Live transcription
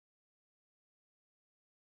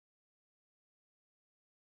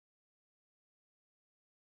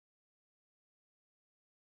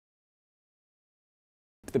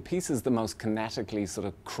The piece is the most kinetically sort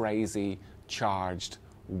of crazy, charged,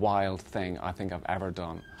 wild thing I think I've ever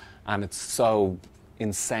done. And it's so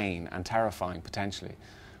insane and terrifying, potentially.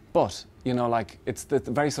 But, you know, like, it's the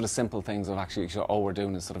very sort of simple things of actually, all we're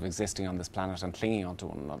doing is sort of existing on this planet and clinging onto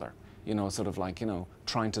one another. You know, sort of like, you know,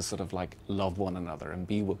 trying to sort of like love one another and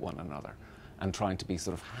be with one another and trying to be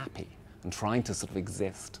sort of happy and trying to sort of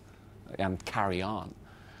exist and carry on.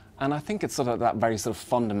 And I think it's sort of that very sort of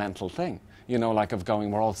fundamental thing, you know, like of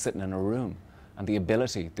going, we're all sitting in a room and the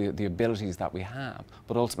ability, the abilities that we have,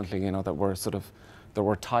 but ultimately, you know, that we're sort of, that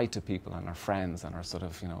we're tied to people and our friends and our sort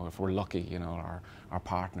of, you know, if we're lucky, you know, our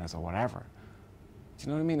partners or whatever. Do you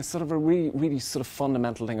know what I mean? It's sort of a really, really sort of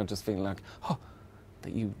fundamental thing of just feeling like, oh,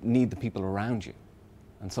 that you need the people around you.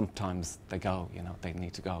 And sometimes they go, you know, they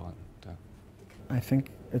need to go. And, I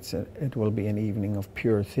think it will be an evening of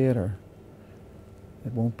pure theatre.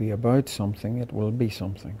 It won't be about something, it will be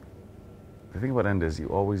something. The thing about Enda is you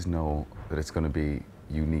always know that it's going to be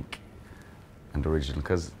unique and original,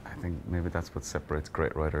 because I think maybe that's what separates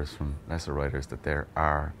great writers from lesser writers, that there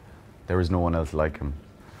is no one else like him.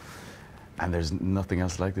 And there's nothing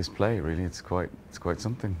else like this play, really. It's quite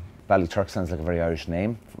something. Balllyturk sounds like a very Irish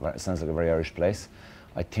name. It sounds like a very Irish place.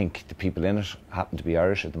 I think the people in it happen to be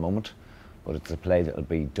Irish at the moment, but it's a play that'll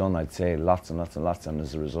be done, I'd say, lots and lots and lots, and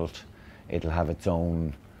as a result, it'll have its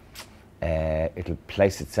own, it'll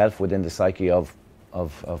place itself within the psyche of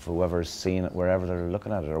whoever's seeing it, wherever they're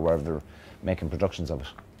looking at it or wherever they're making productions of it.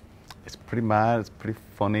 It's pretty mad, it's pretty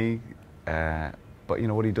funny, but you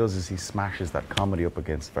know what he does is he smashes that comedy up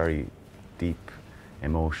against very deep,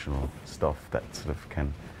 emotional stuff that sort of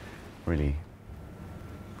can really,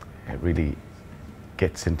 it really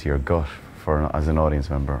gets into your gut as an audience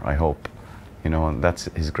member, I hope. You know, and that's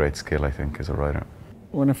his great skill, I think, as a writer.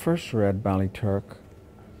 When I first read Balllyturk,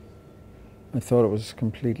 I thought it was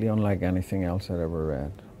completely unlike anything else I'd ever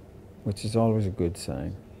read, which is always a good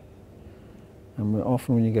sign. And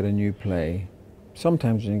often when you get a new play,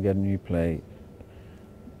 sometimes when you get a new play,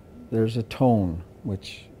 there's a tone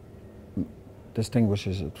which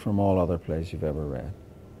distinguishes it from all other plays you've ever read.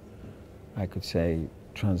 I could say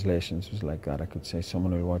Translations was like that. I could say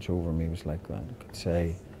Someone Will Watch Over Me was like that. I could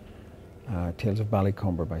say Tales of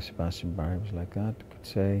Ballycumber by Sebastian Barry was like that. I could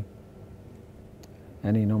say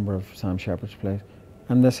any number of Sam Shepard's plays,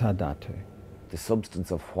 and this had that too. The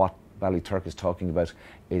substance of what Balllyturk is talking about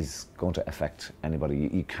is going to affect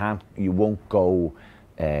anybody. You won't go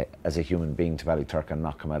as a human being to Balllyturk and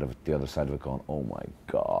not come out of it, the other side of it going, oh my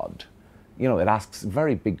God. You know, it asks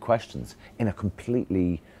very big questions in a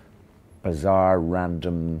completely bizarre,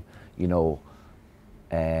 random, you know,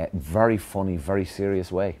 very funny, very serious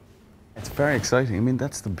way. It's very exciting. I mean,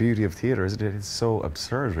 that's the beauty of theatre, isn't it? It's so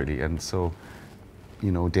absurd, really, and so,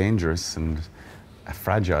 you know, dangerous and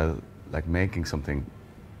fragile, like making something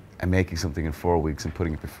in 4 weeks and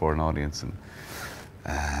putting it before an audience, and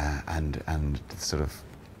the sort of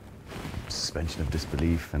suspension of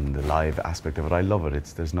disbelief and the live aspect of it. I love it.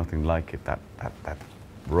 There's nothing like it. That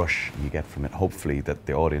rush you get from it. Hopefully that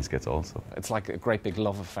the audience gets also. It's like a great big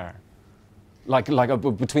love affair, like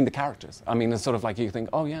between the characters. I mean, it's sort of like you think,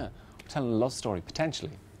 oh yeah, I'm telling a love story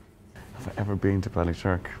potentially. Have I ever been to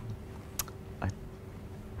Balllyturk?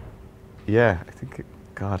 Yeah, I think,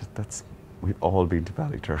 God, we've all been to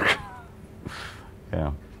Balllyturk.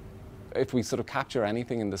 Yeah. If we sort of capture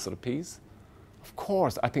anything in this sort of piece, of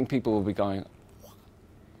course, I think people will be going, what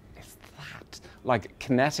is that? Like,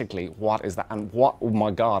 kinetically, what is that? And what, oh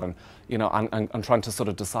my God, and, you know, and trying to sort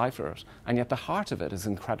of decipher it. And yet the heart of it is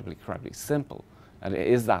incredibly, incredibly simple. And it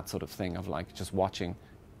is that sort of thing of like just watching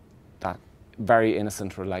that very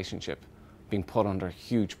innocent relationship being put under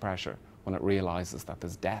huge pressure when it realizes that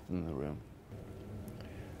there's death in the room.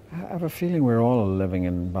 I have a feeling we're all living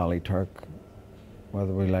in Balllyturk,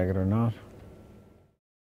 whether we like it or not.